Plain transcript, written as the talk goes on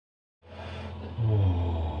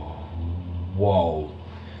Whoa.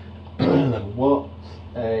 What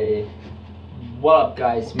up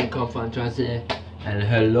guys, Miko Franchise here, and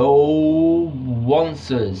hello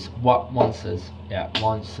Monsters. What Monsters? Yeah,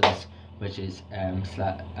 Monsters, which is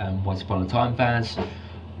Once Upon a Time fans.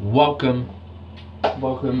 Welcome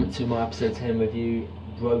to my episode 10 review,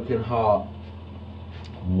 Broken Heart.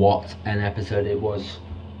 What an episode it was.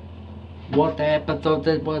 What episode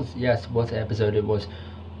it was. Yes, what episode it was.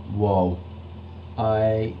 Whoa.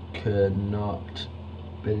 I could not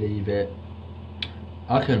believe it.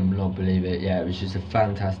 I could not believe it. Yeah, it was just a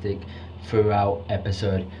fantastic throughout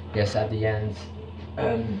episode. Yes, at the end,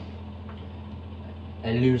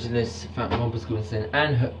 illusionist Phantom Wisconsin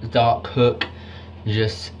and Dark Hook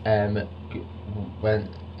just went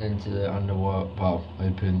into the underworld. Well,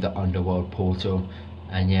 opened the underworld portal,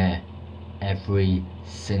 and yeah, every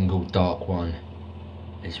single Dark One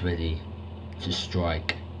is ready to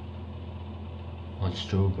strike on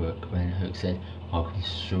Strawbrook when Hook said, "Welcome to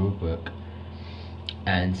Strawbrook."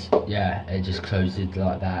 And yeah, it just closed it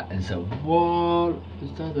like that. And so, what?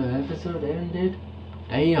 Is that the episode ended?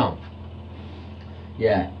 Damn.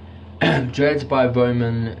 Yeah. Directed by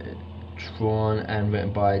Roman Tron and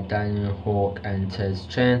written by Daniel Hawk and Tez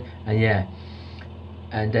Chen. And yeah.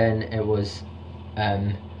 And then it was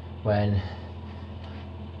when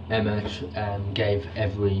Emma gave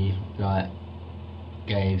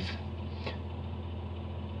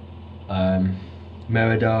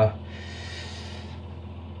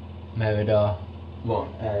Merida,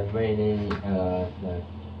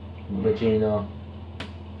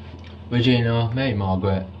 Regina, Mary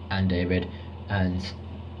Margaret, and David, and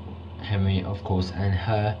Henry, of course, and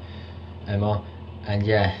her, Emma, and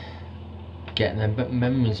yeah, getting their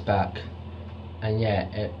memories back, and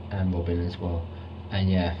yeah, and Robin as well, and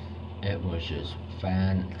yeah, it was just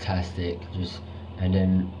fantastic. And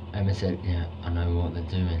then Emma said, "Yeah, I know what they're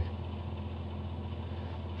doing.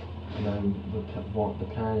 I know what the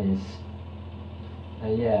plan is."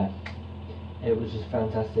 And yeah, it was just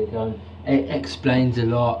fantastic. It explains a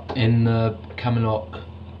lot in the Camelot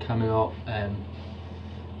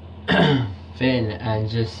thing, and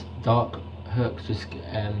just Dark Hook just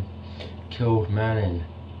killed Merlin.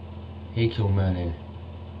 He killed Merlin,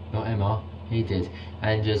 not Emma. He did,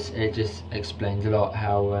 and it just explains a lot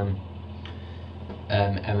how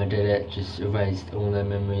Emma did it. Just erased all their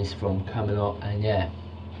memories from Camelot, and yeah.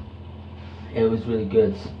 It was really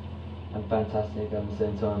good and fantastic at the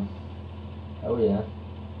same time. Oh yeah.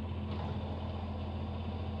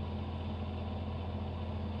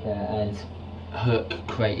 Yeah, and Hook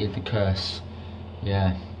created the curse.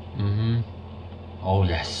 Yeah. Oh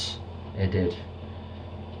yes, it did.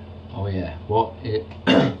 Oh yeah.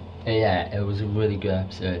 Yeah, it was a really good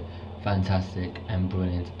episode. Fantastic and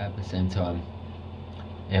brilliant at the same time.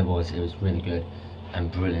 It was really good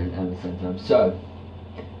and brilliant at the same time. So,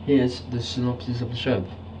 here's the synopsis of the show.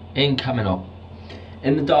 In Camelot,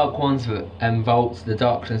 in the Dark One's vault, the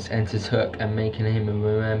darkness enters Hook, and making him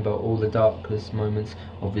remember all the darkest moments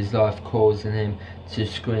of his life, causing him to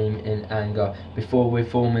scream in anger. Before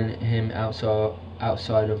reforming him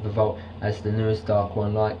outside of the vault as the newest Dark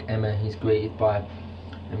One, like Emma, he's greeted by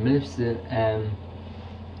a Maleficent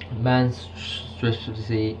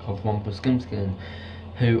monstrosity of Rumpelstiltskin,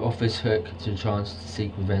 who offers Hook the chance to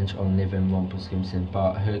seek revenge on living Rumpelstiltskin,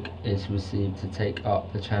 but Hook is received to take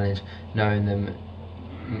up the challenge, knowing the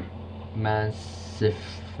Maleficent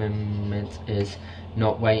is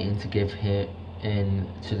not waiting to give him in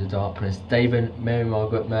to the darkness. David, Mary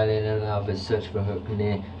Margaret, Merlin and others search for Hook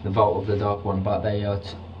near the vault of the Dark One, but they are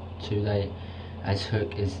too late as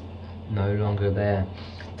Hook is no longer there.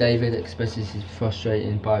 David expresses his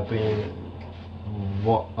frustration by being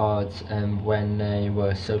what odds when they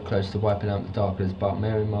were so close to wiping out the darkness, but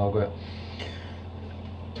Mary Margaret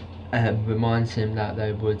reminds him that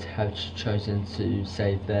they would have chosen to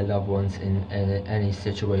save their loved ones in any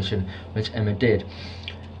situation, which Emma did.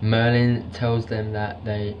 Merlin tells them that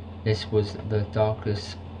this was the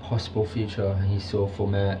darkest possible future he saw for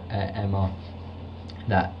Emma,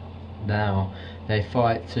 that now they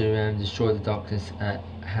fight to destroy the darkness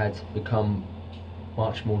had become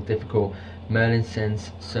much more difficult. Merlin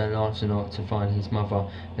sends Sir Lancelot to find his mother,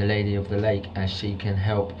 the Lady of the Lake, as she can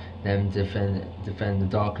help them defend the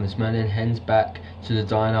darkness. Merlin heads back to the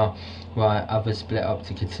diner, while others split up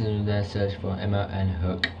to continue their search for Emma and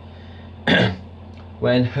Hook.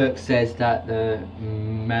 When Hook says that the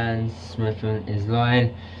Maleficent is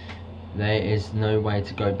lying, there is no way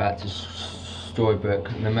to go back to Storybook.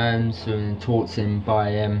 The Maleficent taunts him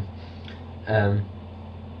by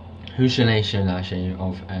hallucination actually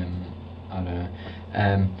of I don't know,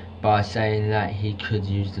 by saying that he could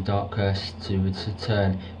use the Dark Curse to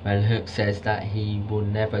return, when Hook says that he will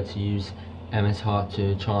never to use Emma's heart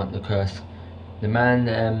to enchant the curse. The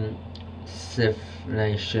man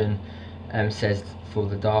Civilization says for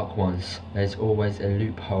the Dark Ones there's always a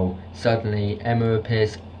loophole. Suddenly Emma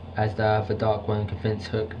appears as the other Dark One, convince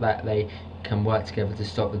Hook that they can work together to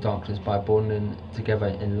stop the darkness by bonding together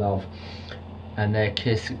in love, and their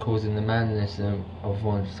kiss causing the madness of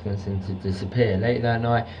Wisconsin to disappear. Late that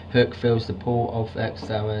night, Hook feels the pull of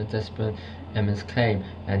Exterior desperate Emma's claim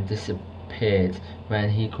and disappeared. When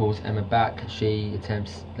he calls Emma back, she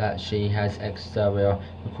attempts that she has Exterior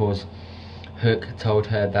because Hook told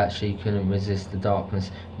her that she couldn't resist the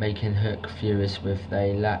darkness, making Hook furious with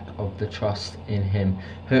their lack of the trust in him.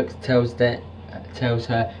 Hook tells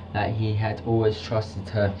her that he had always trusted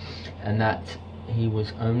her and that he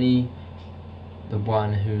was only the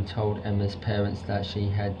one who told Emma's parents that she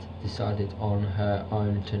had decided on her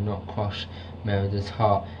own to not crush Merida's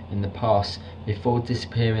heart in the past. Before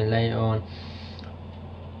disappearing later on,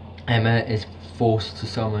 Emma is forced to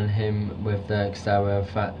summon him with the Exterior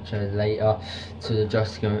fracture later to the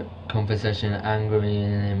just conversation,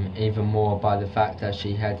 angering him even more by the fact that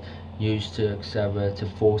she had used the Exterior to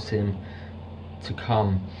force him to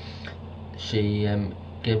come. She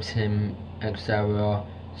gives him Exterior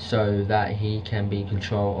so that he can be in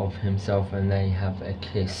control of himself, and they have a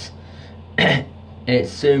kiss. It's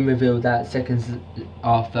soon revealed that seconds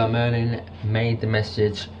after Merlin made the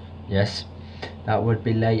message, yes, that would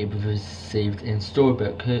be later received in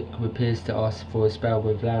Storybrooke, Hook appears to ask for a spell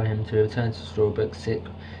which allowed him to return to Storybrooke,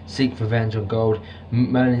 seek revenge on Gold.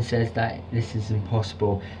 Merlin says that this is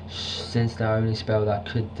impossible, since the only spell that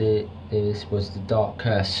could do this was the Dark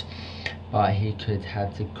Curse, but he could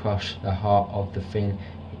have to crush the heart of the thing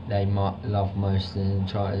they might love most and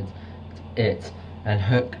enchant it, and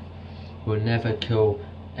Hook will never kill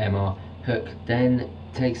Emma. Hook then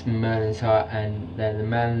takes Merlin's heart, and then the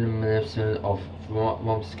Maleficent of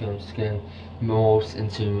Rumpelstiltskin morphs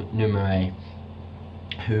into Numere,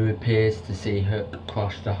 who appears to see Hook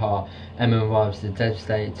crush the heart. Emma arrives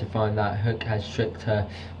devastated to find that Hook has tricked her.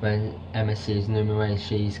 When Emma sees Numere,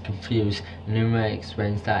 she's confused. Numere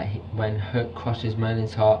explains that when Hook crushes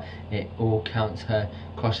Merlin's heart, it all counts her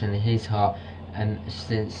crushing his heart, and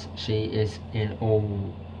since she is in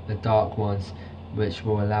all the Dark Ones, which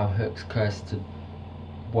will allow Hook's curse to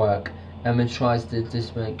work. Emma tries to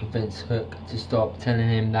convince Hook to stop, telling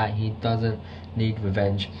him that he doesn't need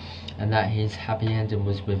revenge and that his happy ending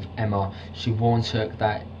was with Emma. She warns Hook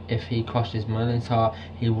that if he crushes Merlin's heart,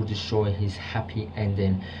 he will destroy his happy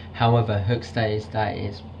ending. However, Hook states that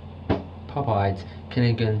it's pop-eyed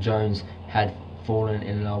Finnegan Jones had fallen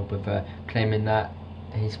in love with her, claiming that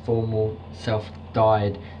his former self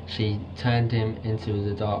died. She turned him into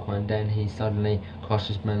the Dark One. Then he suddenly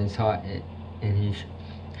crushes Merlin's heart in his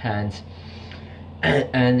hands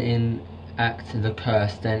and enact the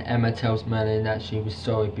curse. Then Emma tells Merlin that she was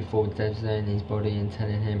sorry before devastating his body and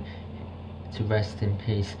telling him to rest in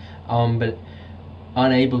peace.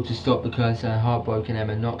 Unable to stop the curse and heartbroken,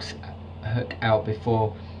 Emma knocks Hook out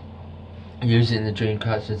before using the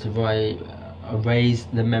Dreamcatcher to erase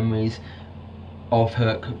the memories of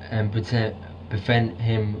Hook and prevent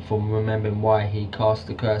him from remembering why he cast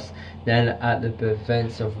the curse. Then, at the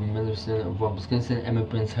behest of Maleficent of Rumpelstiltskin, Emma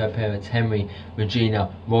brings her parents Henry,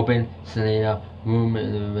 Regina, Robin, Selina,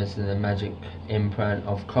 Rumors and the magic imprint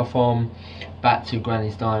of Cotham back to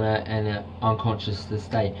Granny's diner in an unconscious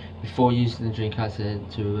state, before using the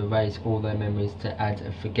Dreamcatcher to erase all their memories to add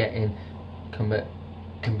a forgetting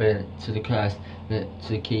component to the curse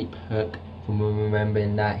to keep Hook from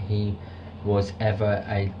remembering that he was ever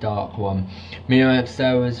a Dark One. Meanwhile,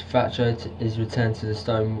 Sarah's fracture is returned to the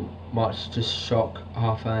stone, much to shock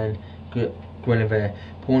Arthur and Guinevere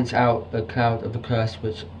points out the cloud of the curse,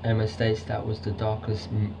 which Emma states that was the darkest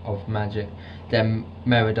of magic. Then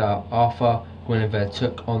Merida, Arthur, Guinevere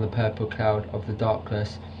took on the purple cloud of the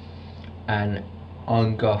darkness and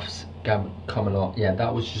engulfs Camelot. Yeah,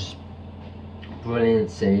 that was just brilliant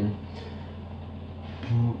scene.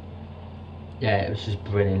 Yeah, it was just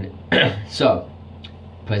brilliant. So,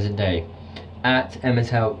 present day. At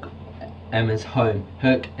Emma's home,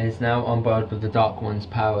 Hook is now on board with the Dark One's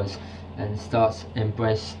powers and starts to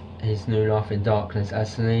embrace his new life in darkness.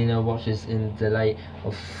 As Selina watches in delay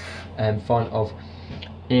of front of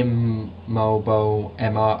immobile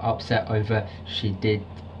Emma, upset over she did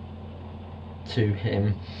to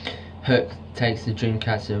him, Hook takes the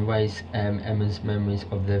Dreamcatcher and erases Emma's memories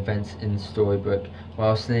of the events in Storybrooke,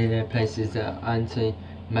 while Selina places the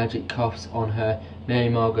anti-magic cuffs on her. Mary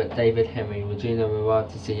Margaret, David, Henry, Regina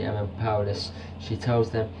arrive to see Emma powerless. She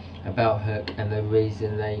tells them about Hook and the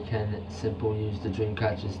reason they can simply use the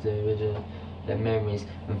Dreamcatchers to originate their memories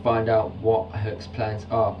and find out what Hook's plans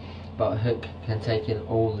are. But Hook can take in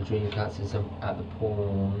all the Dreamcatchers at the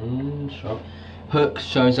pawn shop. Hook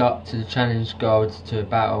shows up to challenge Gold to a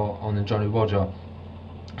battle on the Jolly Roger,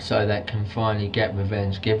 so that can finally get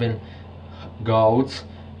revenge, giving Gold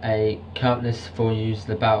a countless for use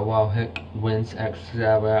the battle while Hook wins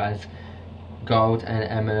extra as Gold and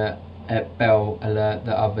Emma Bell alert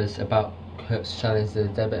the others about Hook's challenge to the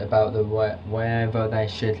debate about the wherever they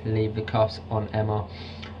should leave the cuffs on Emma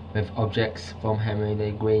with objects from Henry. They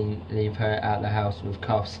agree leave her at the house with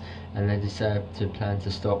cuffs and they decide to plan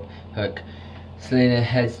to stop Hook. Selena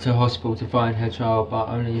heads to hospital to find her child, but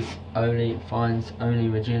finds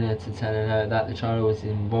Regina to telling her that the child was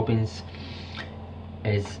in Robin's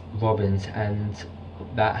and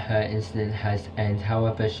that her incident has ended.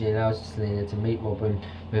 However, she allows Selena to meet Robin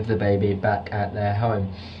with the baby back at their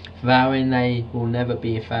home. Vowing they will never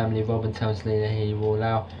be a family, Robin tells Selena he will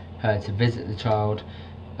allow her to visit the child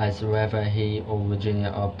as wherever he or Regina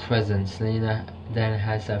are present. Selena then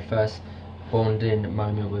has her first bonding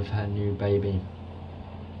moment with her new baby.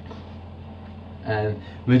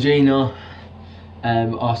 Regina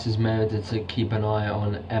asks Meredith to keep an eye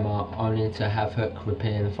on Emma, only to have Hook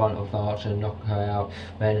appear in front of the archer and knock her out.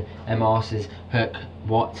 When Emma asks Hook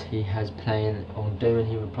what he has planned on doing,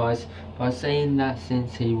 he replies by saying that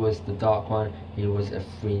since he was the Dark One, he was a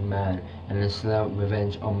free man, and a slow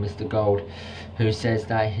revenge on Mr. Gold, who says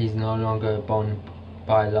that he's no longer bound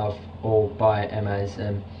by love or by Emma's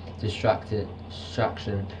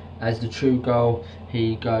distraction. As the true goal,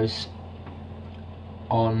 he goes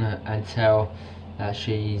on and tell that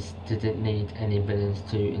she didn't need any villains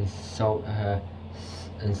to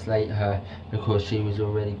enslate her because she was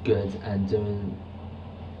already good and doing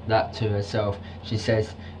that to herself. She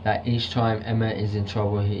says that each time Emma is in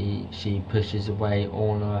trouble, she pushes away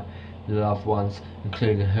all her loved ones,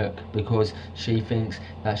 including Hook, because she thinks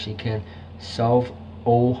that she can solve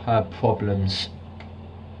all her problems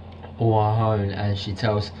all her own, and she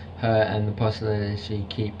tells her and the possibility she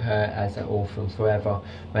keep her as an orphan forever.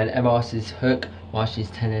 When Emma asks Hook why he's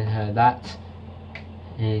telling her that,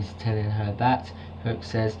 Hook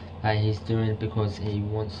says that he's doing it because he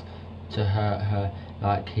wants to hurt her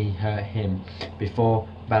like he hurt him before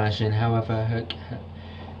vanishing. However,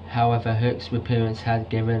 Hook's appearance had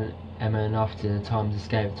given Emma enough to the time to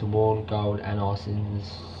escape to warn Gold and asking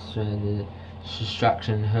the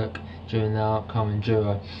distraction Hook during the upcoming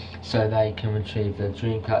duel so they can retrieve the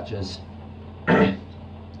Dreamcatchers.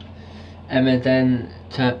 Emma then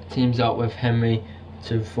teams up with Henry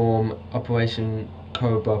to form Operation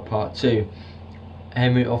Cobra Part 2.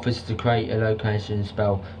 Henry offers to create a location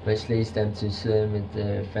spell which leads them to the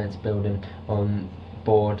defense building on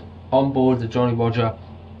board the Jolly Roger.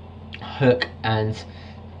 Hook and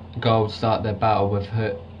Gold start their battle with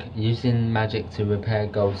Hook using magic to repair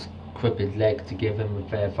Gold's crippled leg to give him a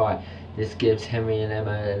fair fight. This gives Henry and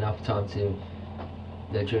Emma enough time to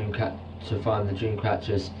find the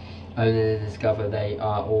Dreamcatchers, only to discover they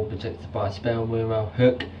are all protected by a spell. Meanwhile,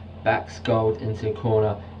 Hook backs Gold into a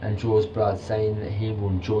corner and draws blood, saying that he will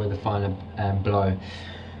enjoy the final blow.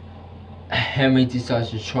 Henry decides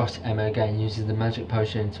to trust Emma again, uses the magic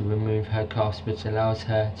potion to remove her cuffs, which allows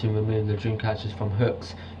her to remove the Dreamcatchers from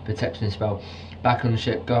Hook's protection spell. Back on the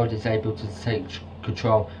ship, Gold is able to take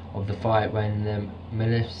control of the fight when the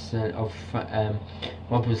Maleficent of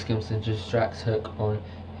Rumpelstiltskin distracts Hook on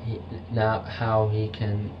how he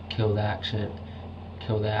can kill the action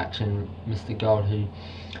Mr. Gold, who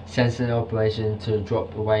sends an operation to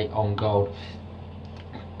drop the weight on Gold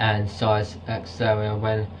and size exterior.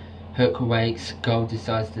 When Hook awakes, Gold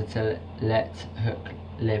decides to let Hook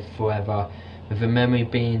live forever. With the memory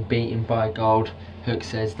being beaten by Gold, Hook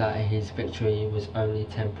says that his victory was only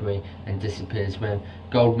temporary and disappears. When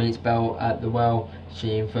Gold meets Belle at the well,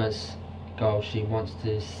 she informs Gold she wants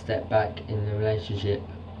to step back in the relationship.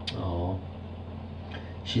 Aww.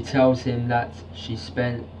 She tells him that she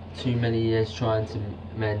spent too many years trying to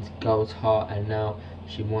mend Gold's heart and now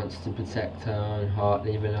she wants to protect her own heart,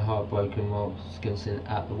 leaving her heartbroken while Skimson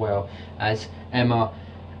at the well. As Emma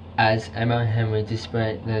and Henry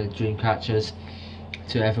display the Dreamcatchers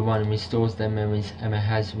to everyone and restores their memories, Emma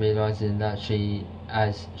has realizing that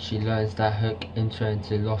as she learns that Hook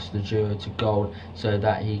intended lost the jewel to Gold so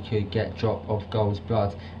that he could get drop of Gold's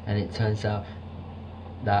blood, and it turns out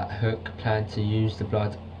that Hook planned to use the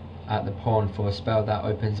blood at the pond for a spell that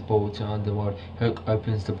opens the portal to Underworld. Hook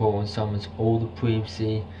opens the portal and summons all the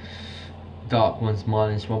previously Dark Ones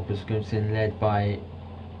minus Rumpelstiltskin, led by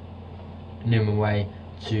Nimue,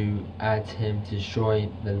 to add him to destroy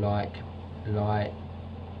the light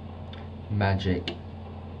magic.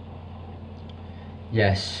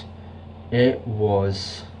 Yes, it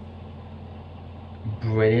was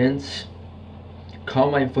brilliant.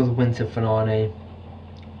 Can't wait for the winter finale.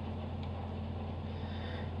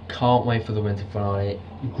 Can't wait for the winter finale.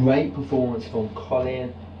 Great performance from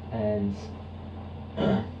Colin and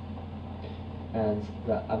and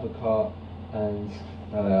the Avatar and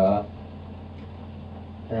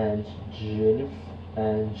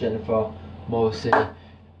Jennifer Morrison,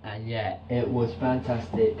 and yeah, it was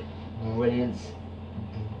fantastic, brilliant,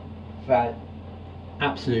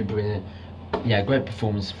 absolutely brilliant. Yeah, great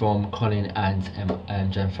performance from Colin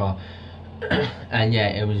and Jennifer. And yeah,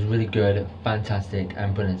 it was really good, fantastic,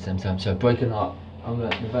 and brilliant at the same time. So breaking up, the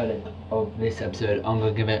verdict of this episode, I'm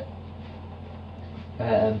gonna give it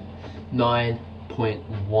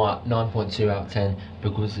 9.2 out of 10,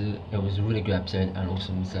 because it was a really good episode and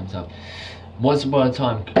awesome at the same time. Once Upon a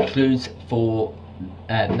Time concludes for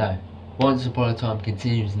Once Upon a Time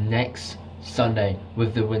continues next Sunday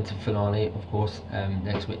with the winter finale, of course.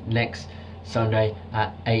 Next Sunday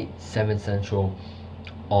at 7 Central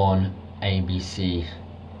on ABC.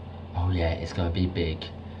 Oh yeah, it's gonna be big.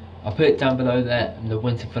 I'll put it down below there, the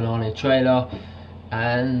winter finale trailer.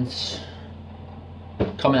 And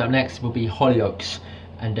coming up next will be Hollyoaks,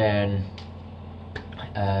 and then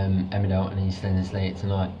Emmerdale and EastEnders later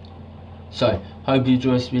tonight. So hope you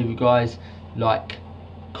enjoyed this video, guys. Like,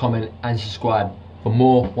 comment and subscribe for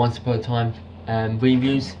more Once Upon a Time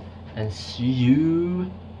reviews, and see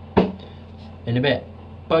you in a bit.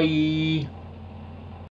 Bye.